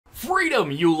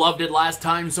Freedom! You loved it last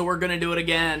time, so we're gonna do it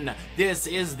again. This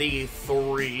is the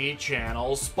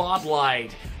 3-channel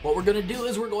spotlight. What we're gonna do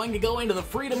is we're going to go into the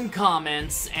Freedom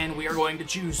comments, and we are going to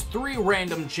choose 3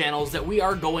 random channels that we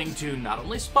are going to not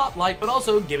only spotlight, but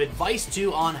also give advice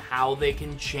to on how they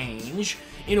can change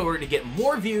in order to get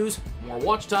more views, more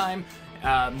watch time,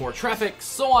 more traffic,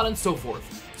 so on and so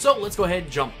forth. So let's go ahead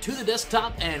and jump to the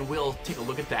desktop, and we'll take a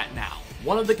look at that now.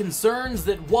 One of the concerns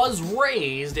that was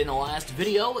raised in the last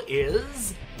video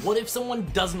is, what if someone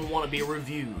doesn't want to be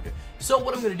reviewed? So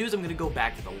what I'm going to do is I'm going to go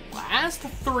back to the last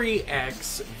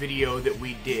 3X video that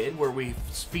we did, where we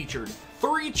featured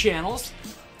 3 channels,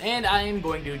 and I am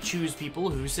going to choose people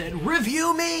who said,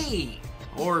 "Review me!"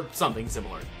 or something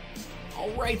similar.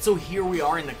 Alright, so here we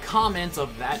are in the comments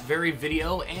of that very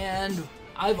video, and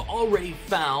I've already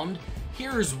found,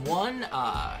 here's one,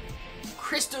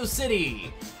 Cristo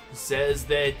City says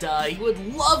that he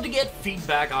would love to get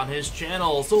feedback on his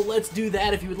channel, so let's do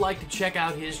that. If you would like to check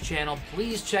out his channel,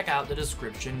 please check out the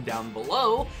description down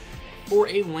below for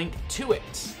a link to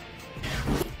it.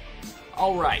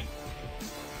 Alright,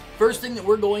 first thing that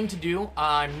we're going to do,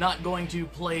 I'm not going to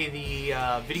play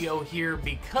the video here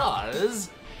because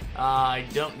I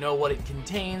don't know what it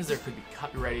contains. There could be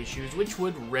copyright issues, which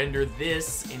would render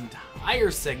this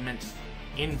entire segment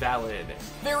invalid.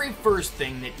 Very first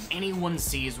thing that anyone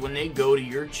sees when they go to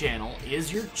your channel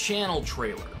is your channel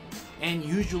trailer. And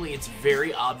usually it's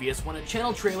very obvious when a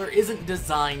channel trailer isn't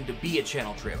designed to be a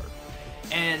channel trailer.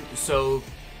 And so,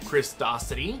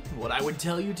 Christosity, what I would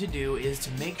tell you to do is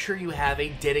to make sure you have a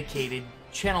dedicated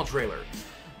channel trailer.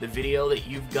 The video that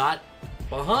you've got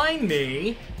behind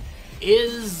me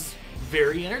is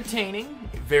very entertaining,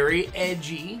 very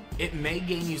edgy. It may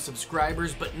gain you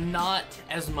subscribers, but not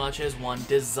as much as one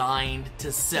designed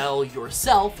to sell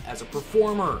yourself as a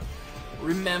performer.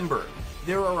 Remember,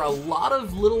 there are a lot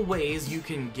of little ways you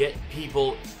can get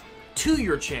people to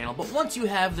your channel, but once you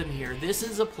have them here, this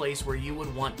is a place where you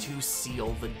would want to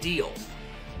seal the deal.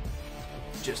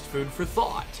 Just food for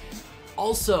thought.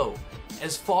 Also,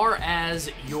 as far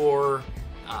as your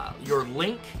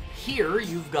link, here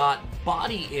you've got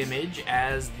body image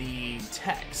as the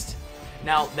text.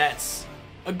 Now that's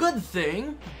a good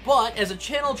thing, but as a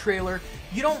channel trailer,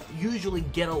 you don't usually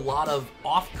get a lot of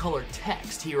off-color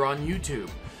text here on YouTube.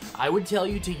 I would tell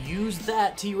you to use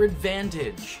that to your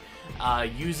advantage.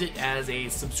 Use it as a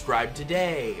subscribe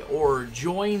today, or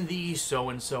join the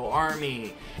so-and-so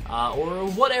army, or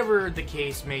whatever the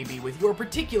case may be with your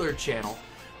particular channel.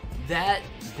 That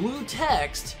blue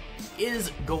text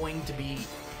is going to be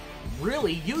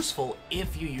really useful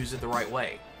if you use it the right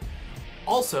way.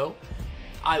 Also,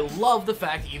 I love the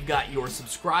fact that you've got your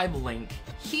subscribe link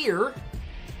here.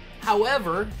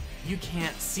 However, you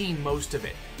can't see most of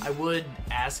it. I would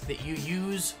ask that you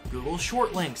use Google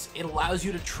Short Links. It allows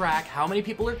you to track how many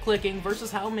people are clicking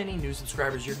versus how many new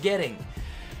subscribers you're getting.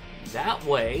 That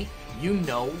way, you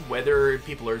know whether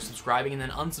people are subscribing and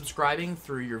then unsubscribing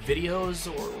through your videos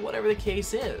or whatever the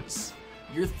case is.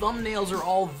 Your thumbnails are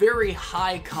all very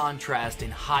high contrast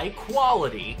and high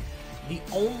quality. The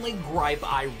only gripe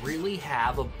I really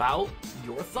have about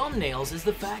your thumbnails is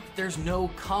the fact that there's no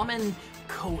common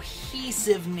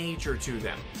cohesive nature to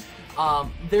them.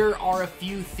 There are a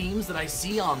few themes that I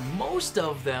see on most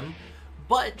of them,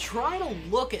 but try to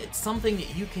look at something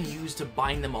that you can use to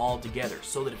bind them all together,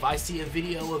 so that if I see a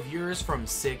video of yours from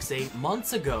 6-8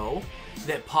 months ago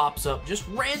that pops up just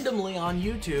randomly on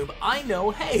YouTube, I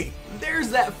know, hey, there's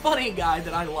that funny guy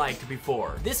that I liked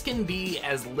before. This can be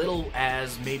as little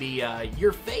as maybe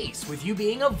your face, with you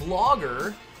being a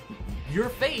vlogger. Your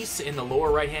face in the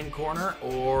lower right hand corner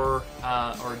or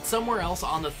somewhere else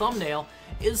on the thumbnail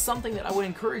is something that I would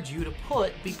encourage you to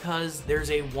put, because there's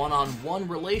a one-on-one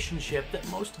relationship that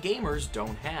most gamers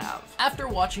don't have. After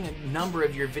watching a number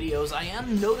of your videos, I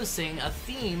am noticing a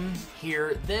theme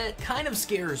here that kind of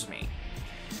scares me.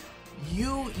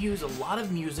 You use a lot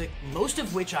of music, most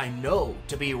of which I know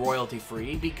to be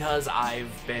royalty-free because I've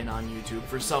been on YouTube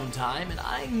for some time and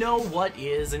I know what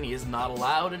is and is not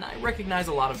allowed, and I recognize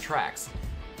a lot of tracks.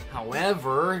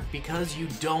 However, because you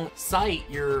don't cite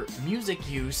your music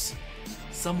use,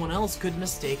 someone else could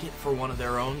mistake it for one of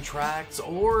their own tracks,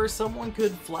 or someone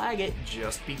could flag it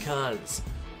just because.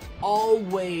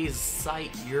 Always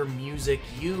cite your music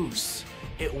use.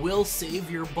 It will save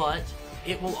your butt.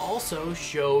 It will also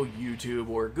show YouTube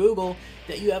or Google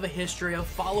that you have a history of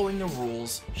following the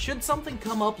rules should something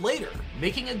come up later.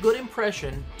 Making a good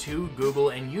impression to Google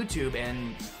and YouTube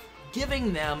and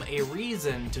giving them a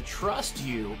reason to trust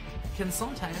you can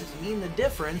sometimes mean the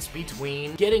difference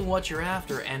between getting what you're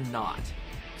after and not.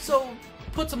 So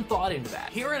put some thought into that.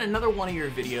 Here in another one of your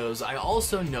videos, I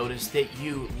also noticed that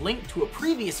you linked to a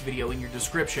previous video in your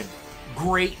description.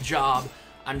 Great job.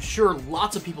 I'm sure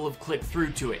lots of people have clicked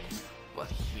through to it. But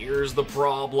here's the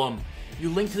problem. You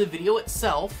link to the video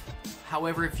itself.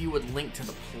 However, if you would link to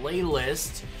the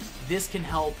playlist, this can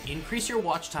help increase your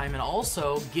watch time and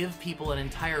also give people an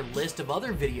entire list of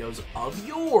other videos of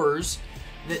yours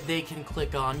that they can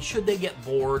click on should they get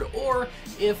bored or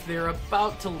if they're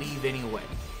about to leave anyway.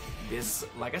 This,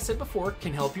 like I said before,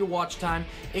 can help your watch time.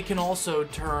 It can also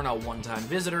turn a one-time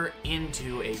visitor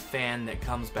into a fan that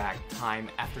comes back time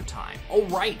after time.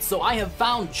 Alright, so I have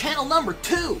found channel number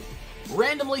 2.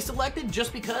 Randomly selected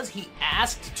just because he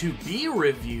asked to be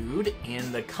reviewed in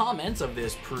the comments of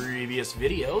this previous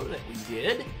video that we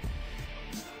did.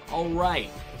 Alright,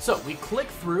 so we click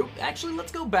through. Actually,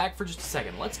 let's go back for just a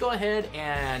second. Let's go ahead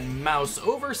and mouse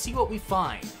over, see what we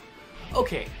find.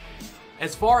 Okay,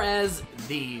 as far as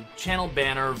the channel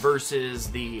banner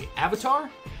versus the avatar,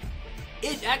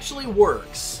 it actually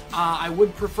works. I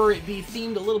would prefer it be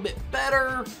themed a little bit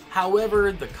better.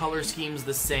 However, the color scheme's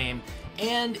the same,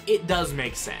 and it does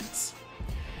make sense.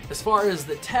 As far as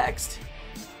the text,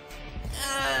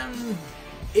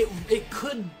 it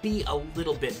could be a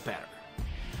little bit better.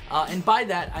 And by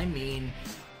that, I mean,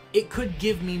 it could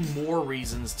give me more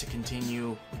reasons to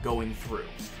continue going through.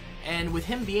 And with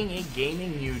him being a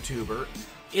gaming YouTuber,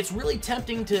 it's really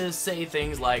tempting to say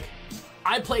things like,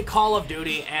 I play Call of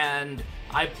Duty, and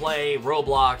I play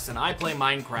Roblox, and I play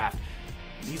Minecraft.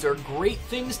 These are great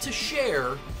things to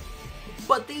share,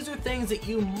 but these are things that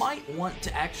you might want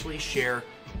to actually share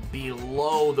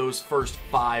below those first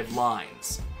 5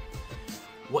 lines.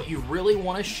 What you really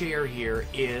want to share here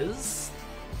is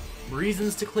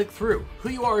reasons to click through, who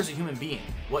you are as a human being,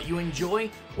 what you enjoy,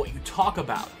 what you talk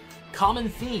about, common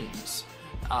themes,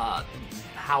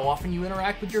 how often you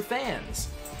interact with your fans,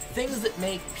 things that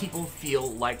make people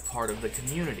feel like part of the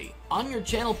community. On your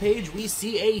channel page, we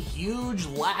see a huge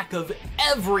lack of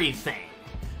everything.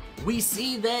 We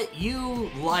see that you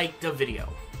liked a video.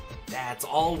 That's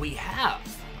all we have.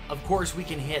 Of course, we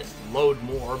can hit load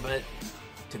more, but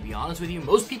to be honest with you,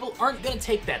 most people aren't going to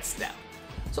take that step.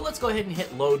 So let's go ahead and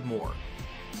hit load more.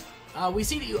 We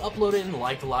see that you uploaded and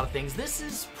liked a lot of things. This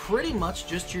is pretty much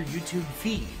just your YouTube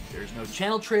feed. There's no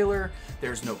channel trailer,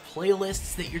 there's no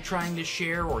playlists that you're trying to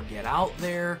share or get out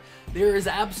there. There is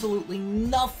absolutely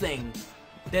nothing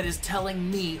that is telling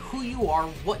me who you are,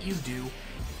 what you do,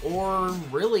 or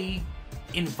really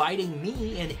inviting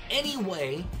me in any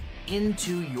way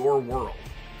into your world.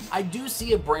 I do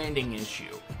see a branding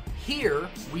issue. Here,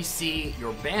 we see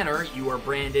your banner. You are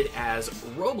branded as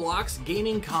Roblox,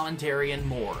 Gaming, Commentary, and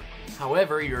More.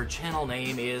 However, your channel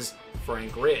name is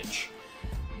Frank Rich.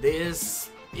 This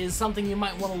is something you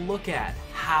might want to look at.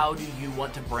 How do you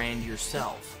want to brand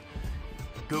yourself?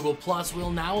 Google Plus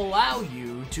will now allow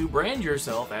you to brand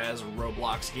yourself as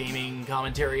Roblox, Gaming,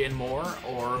 Commentary, and More,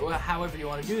 or however you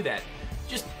want to do that.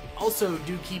 Just also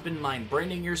do keep in mind,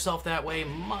 branding yourself that way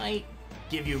might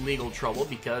give you legal trouble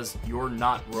because you're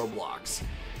not Roblox.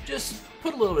 Just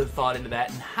put a little bit of thought into that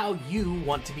and how you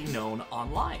want to be known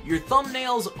online. Your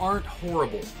thumbnails aren't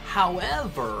horrible.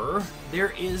 However,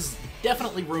 there is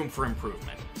definitely room for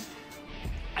improvement.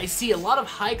 I see a lot of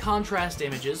high contrast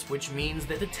images, which means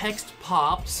that the text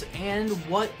pops and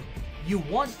what you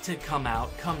want to come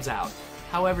out comes out.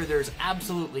 However, there's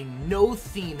absolutely no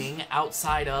theming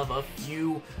outside of a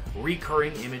few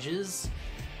recurring images,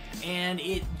 and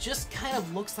it just kind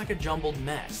of looks like a jumbled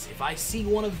mess. If I see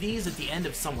one of these at the end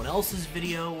of someone else's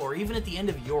video, or even at the end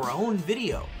of your own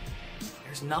video,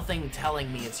 there's nothing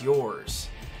telling me it's yours.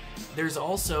 There's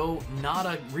also not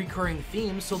a recurring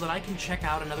theme so that I can check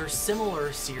out another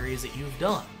similar series that you've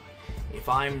done. If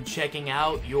I'm checking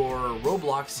out your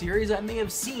Roblox series, I may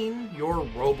have seen your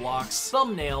Roblox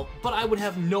thumbnail, but I would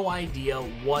have no idea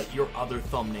what your other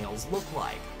thumbnails look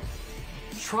like.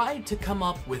 Try to come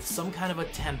up with some kind of a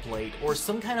template or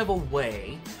some kind of a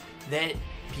way that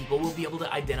people will be able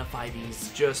to identify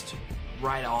these just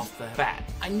right off the bat.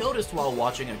 I noticed while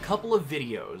watching a couple of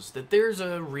videos that there's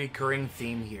a recurring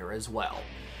theme here as well.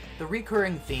 The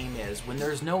recurring theme is when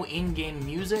there's no in-game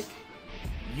music,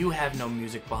 you have no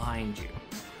music behind you,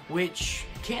 which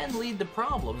can lead to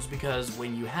problems because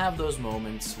when you have those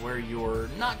moments where you're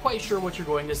not quite sure what you're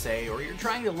going to say or you're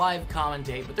trying to live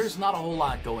commentate but there's not a whole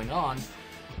lot going on,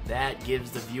 that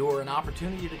gives the viewer an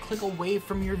opportunity to click away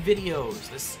from your videos.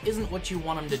 This isn't what you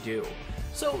want them to do.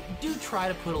 So do try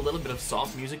to put a little bit of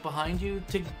soft music behind you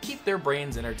to keep their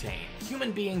brains entertained.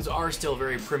 Human beings are still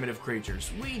very primitive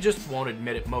creatures. We just won't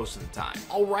admit it most of the time.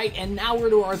 Alright, and now we're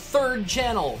to our third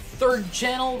channel. Third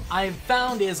channel I've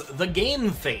found is The Game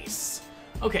Face.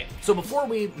 Okay, so before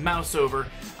we mouse over,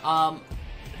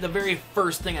 the very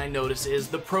first thing I notice is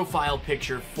the profile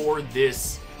picture for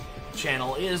this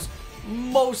channel is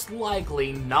most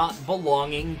likely not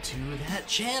belonging to that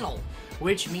channel,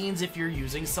 which means if you're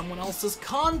using someone else's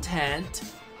content,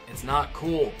 it's not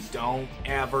cool. Don't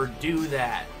ever do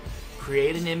that.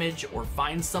 Create an image or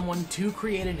find someone to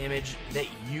create an image that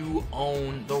you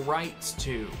own the rights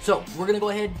to. So we're gonna go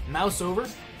ahead, mouse over,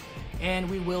 and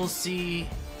we will see,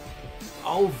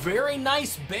 oh, very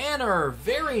nice banner,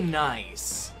 very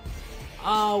nice.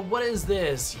 What is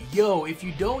this? Yo, if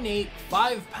you donate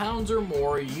 £5 or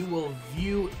more, you will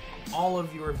view all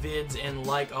of your vids and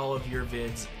like all of your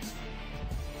vids,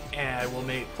 and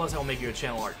plus I will make you a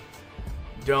channel art.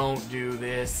 Don't do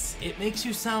this. It makes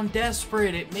you sound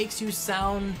desperate. It makes you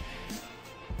sound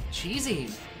cheesy.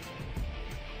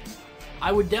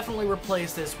 I would definitely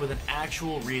replace this with an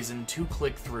actual reason to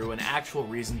click through, an actual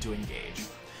reason to engage.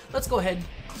 Let's go ahead,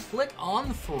 click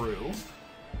on through,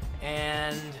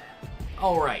 and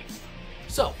alright.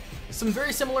 So, some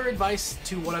very similar advice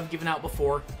to what I've given out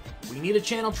before. We need a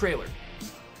channel trailer.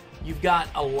 You've got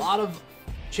a lot of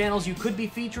channels you could be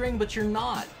featuring, but you're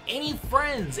not. Any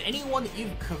friends, anyone that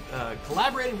you've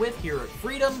collaborated with here at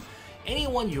Freedom,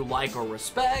 anyone you like or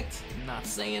respect, I'm not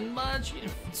saying much,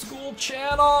 school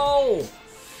channel,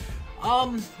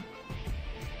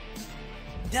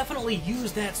 definitely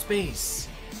use that space.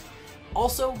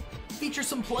 Also, feature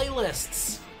some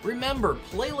playlists. Remember,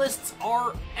 playlists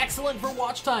are excellent for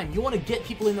watch time. You want to get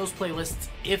people in those playlists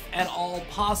if at all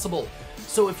possible.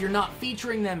 So if you're not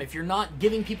featuring them, if you're not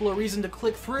giving people a reason to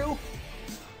click through,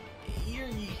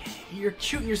 you're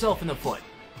shooting yourself in the foot.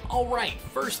 Alright,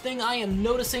 first thing I am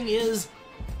noticing is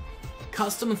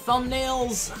custom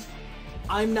thumbnails.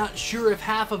 I'm not sure if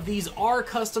half of these are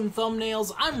custom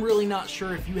thumbnails. I'm really not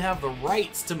sure if you have the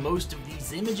rights to most of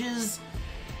these images,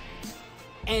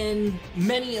 and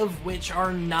many of which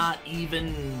are not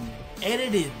even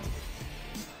edited.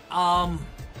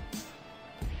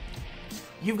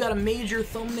 You've got a major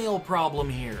thumbnail problem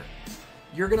here.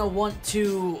 You're gonna want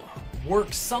to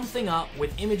work something up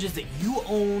with images that you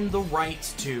own the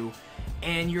rights to,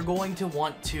 and you're going to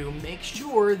want to make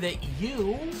sure that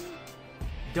you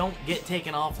don't get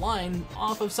taken offline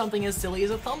off of something as silly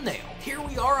as a thumbnail. Here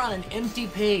we are on an empty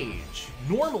page.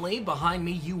 Normally, behind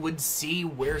me, you would see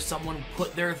where someone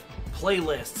put their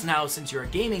playlists. Now, since you're a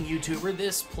gaming YouTuber,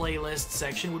 this playlist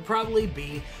section would probably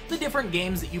be the different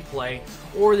games that you play,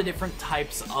 or the different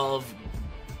types of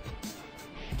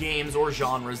games or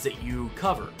genres that you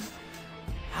cover.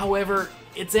 However,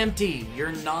 it's empty.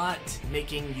 You're not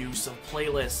making use of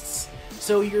playlists.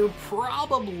 So you're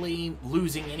probably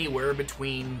losing anywhere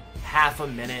between half a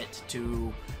minute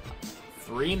to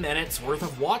 3 minutes worth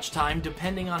of watch time,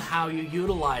 depending on how you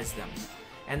utilize them.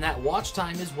 And that watch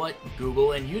time is what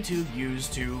Google and YouTube use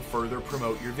to further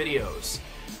promote your videos.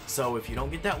 So if you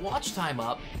don't get that watch time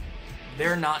up,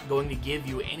 they're not going to give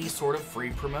you any sort of free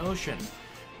promotion.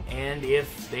 And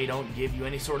if they don't give you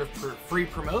any sort of free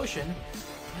promotion,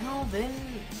 well, then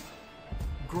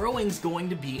growing's going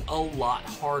to be a lot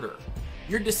harder.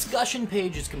 Your discussion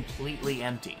page is completely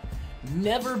empty.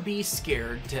 Never be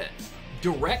scared to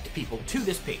direct people to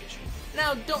this page.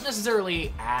 Now, don't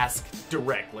necessarily ask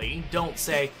directly. Don't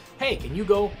say, hey, can you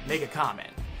go make a comment?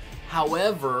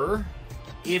 However,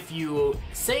 if you,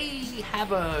 say,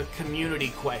 have a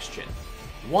community question,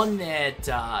 one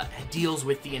that deals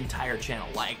with the entire channel,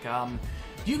 like,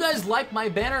 do you guys like my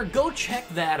banner? Go check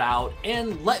that out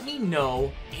and let me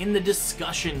know in the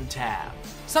discussion tab.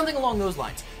 Something along those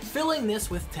lines. Filling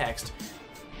this with text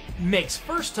makes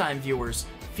first-time viewers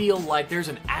feel like there's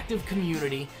an active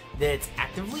community that's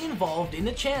actively involved in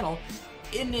the channel,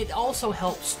 and it also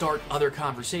helps start other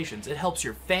conversations. It helps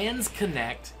your fans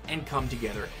connect and come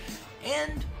together.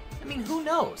 And, I mean, who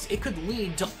knows? It could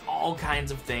lead to all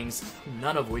kinds of things,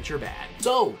 none of which are bad.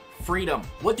 So, Freedom,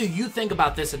 what do you think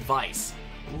about this advice?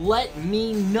 Let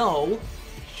me know,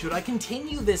 should I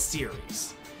continue this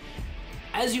series?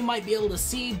 As you might be able to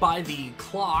see by the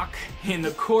clock in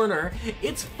the corner,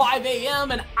 it's 5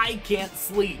 a.m. and I can't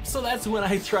sleep, so that's when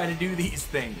I try to do these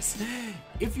things.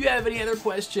 If you have any other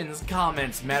questions,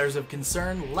 comments, matters of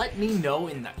concern, let me know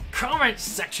in the comments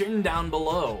section down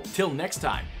below. Till next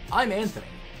time, I'm Anthony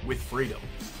with Freedom.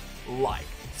 Like,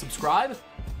 subscribe,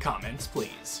 comments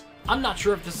please. I'm not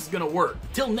sure if this is gonna work.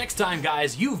 Till next time,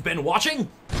 guys, you've been watching.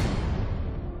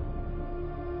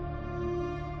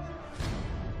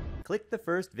 Click the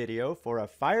first video for a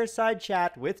fireside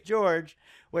chat with George,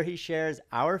 where he shares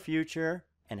our future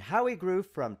and how he grew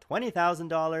from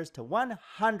 $20,000 to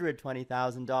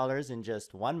 $120,000 in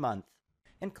just 1 month.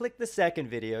 and click the second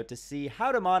video to see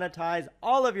how to monetize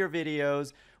all of your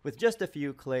videos with just a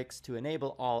few clicks to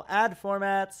enable all ad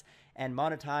formats and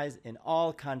monetize in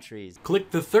all countries.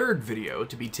 Click the third video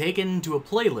to be taken to a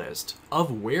playlist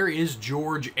of Where is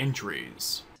George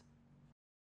entries.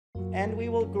 And we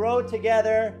will grow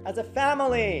together as a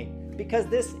family, because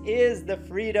this is the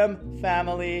Freedom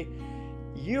Family.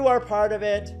 You are part of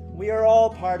it, we are all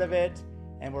part of it,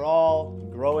 and we're all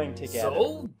growing together.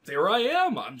 So, there I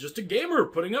am. I'm just a gamer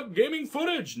putting up gaming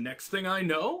footage. Next thing I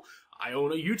know, I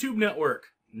own a YouTube network.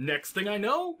 Next thing I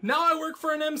know, now I work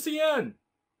for an MCN.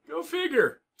 Go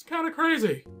figure. It's kind of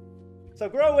crazy. So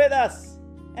grow with us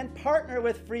and partner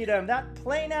with Freedom. That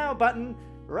Play Now button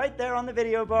right there on the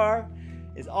video bar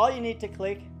is all you need to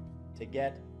click to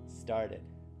get started.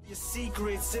 Your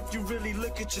secrets, if you really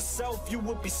look at yourself, you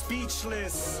would be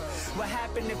speechless. What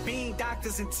happened to being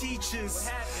doctors and teachers?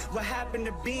 What happened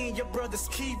to being your brother's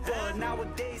keeper?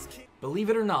 Nowadays, Believe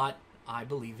it or not, I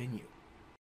believe in you.